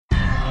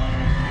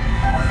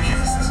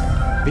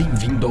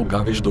Bem-vindo ao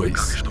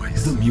P26,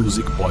 The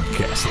Music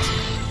Podcast.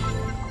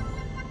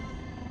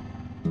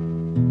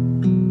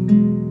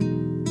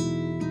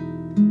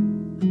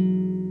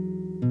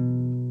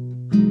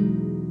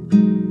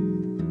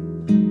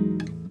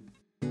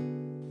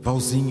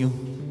 Valzinho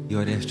e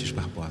Orestes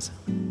Barbosa.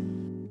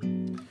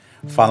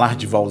 Falar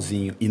de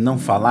Valzinho e não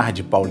falar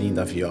de Paulinho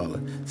da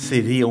Viola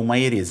seria uma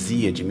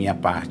heresia de minha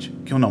parte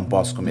que eu não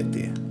posso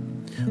cometer.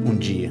 Um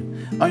dia,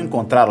 ao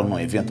encontrá-lo num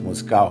evento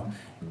musical,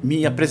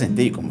 me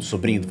apresentei como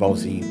sobrinho do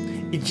Valzinho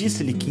e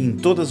disse-lhe que em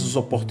todas as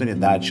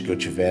oportunidades que eu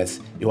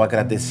tivesse, eu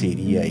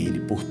agradeceria a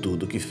ele por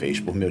tudo que fez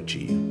por meu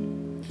tio.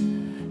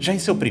 Já em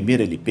seu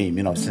primeiro LP, em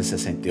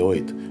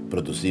 1968,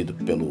 produzido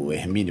pelo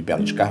Hermínio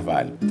Belo de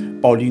Carvalho,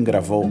 Paulinho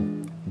gravou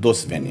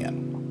Doce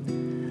Veneno.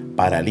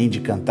 Para além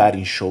de cantar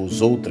em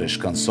shows outras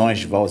canções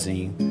de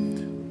Valzinho,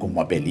 como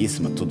a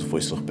belíssima Tudo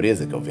Foi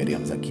Surpresa, que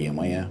ouviremos aqui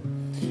amanhã,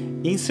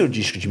 e em seu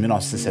disco de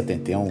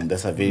 1971,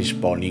 dessa vez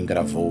Paulinho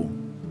gravou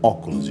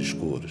Óculos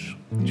Escuros,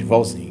 de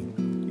Valzinho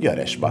e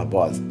Orestes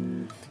Barbosa,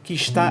 que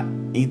está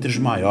entre os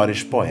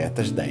maiores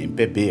poetas da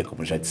MPB,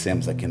 como já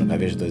dissemos aqui no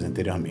P26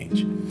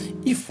 anteriormente.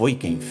 E foi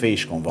quem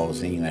fez com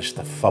Valzinho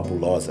esta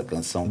fabulosa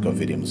canção que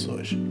ouviremos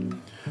hoje.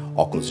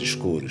 Óculos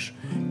Escuros,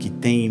 que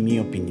tem, em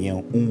minha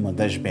opinião, uma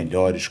das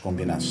melhores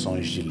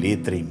combinações de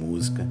letra e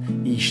música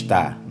e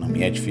está, não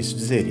me é difícil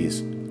dizer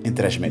isso,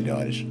 entre as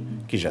melhores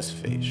que já se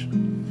fez.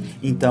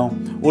 Então,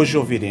 hoje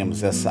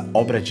ouviremos essa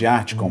obra de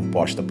arte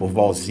composta por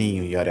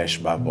Valzinho e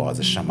Orestes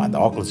Barbosa, chamada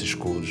Óculos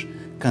Escuros,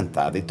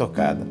 cantada e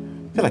tocada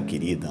pela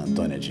querida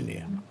Antonia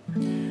Adnet.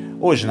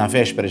 Hoje, na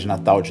véspera de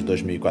Natal de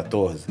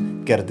 2014,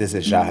 quero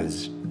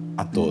desejar-lhes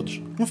a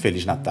todos um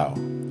Feliz Natal.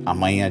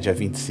 Amanhã, dia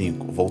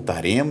 25,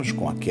 voltaremos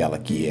com aquela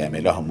que é a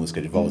melhor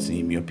música de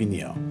Valzinho, em minha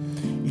opinião.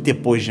 E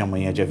depois de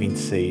amanhã, dia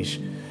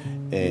 26,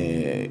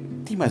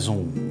 tem mais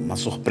uma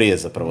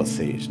surpresa para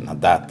vocês na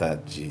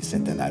data de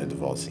centenário do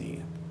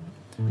Valzinho.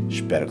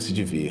 Espero que se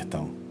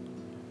divirtam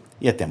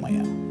e até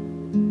amanhã.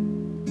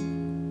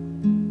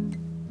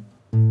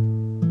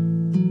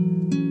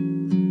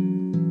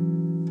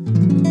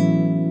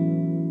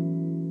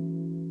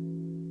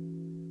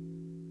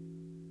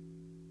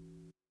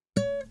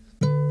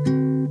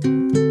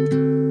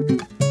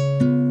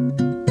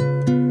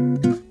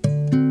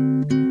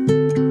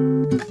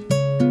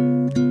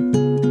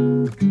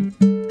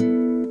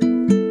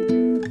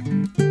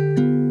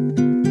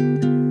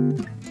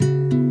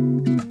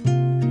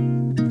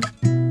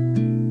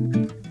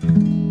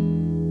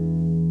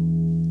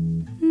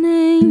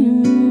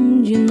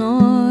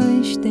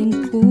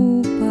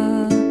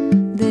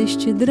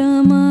 Este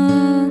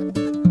drama,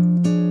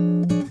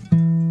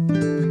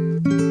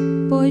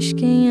 pois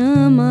quem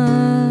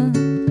ama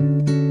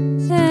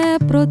é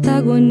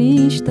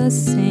protagonista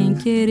sem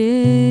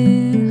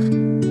querer.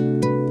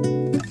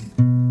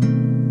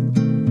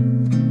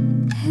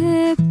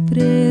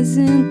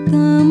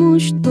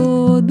 Representamos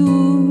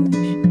todos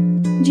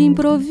de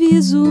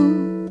improviso,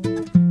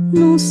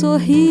 num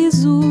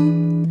sorriso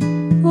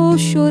ou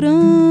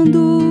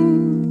chorando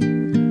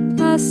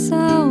a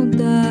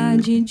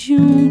saudade de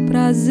um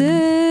prazer.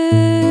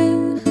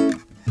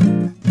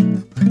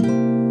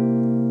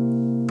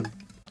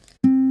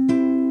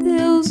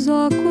 Teus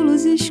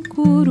óculos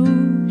escuros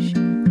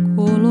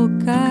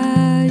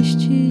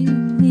colocaste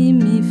e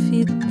me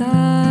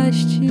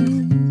fitaste,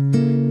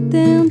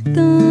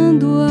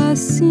 tentando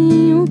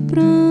assim o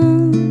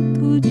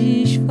pranto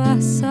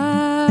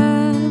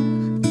disfarçar.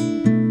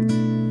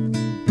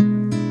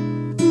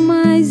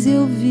 Mas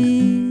eu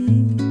vi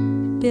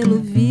pelo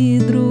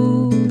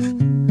vidro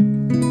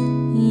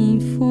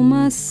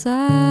enfumaçado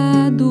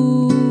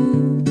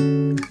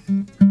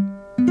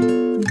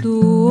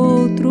do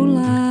outro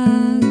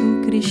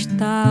lado,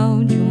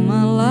 cristal de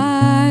uma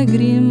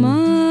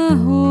lágrima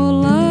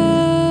rolar.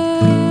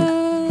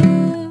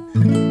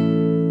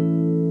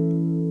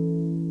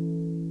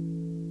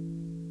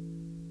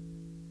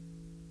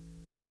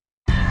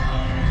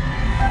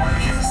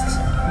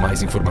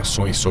 Mais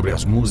informações sobre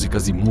as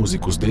músicas e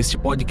músicos deste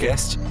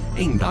podcast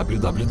em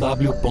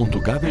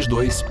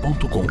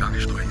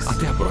www.p26.com.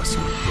 Até a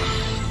próxima.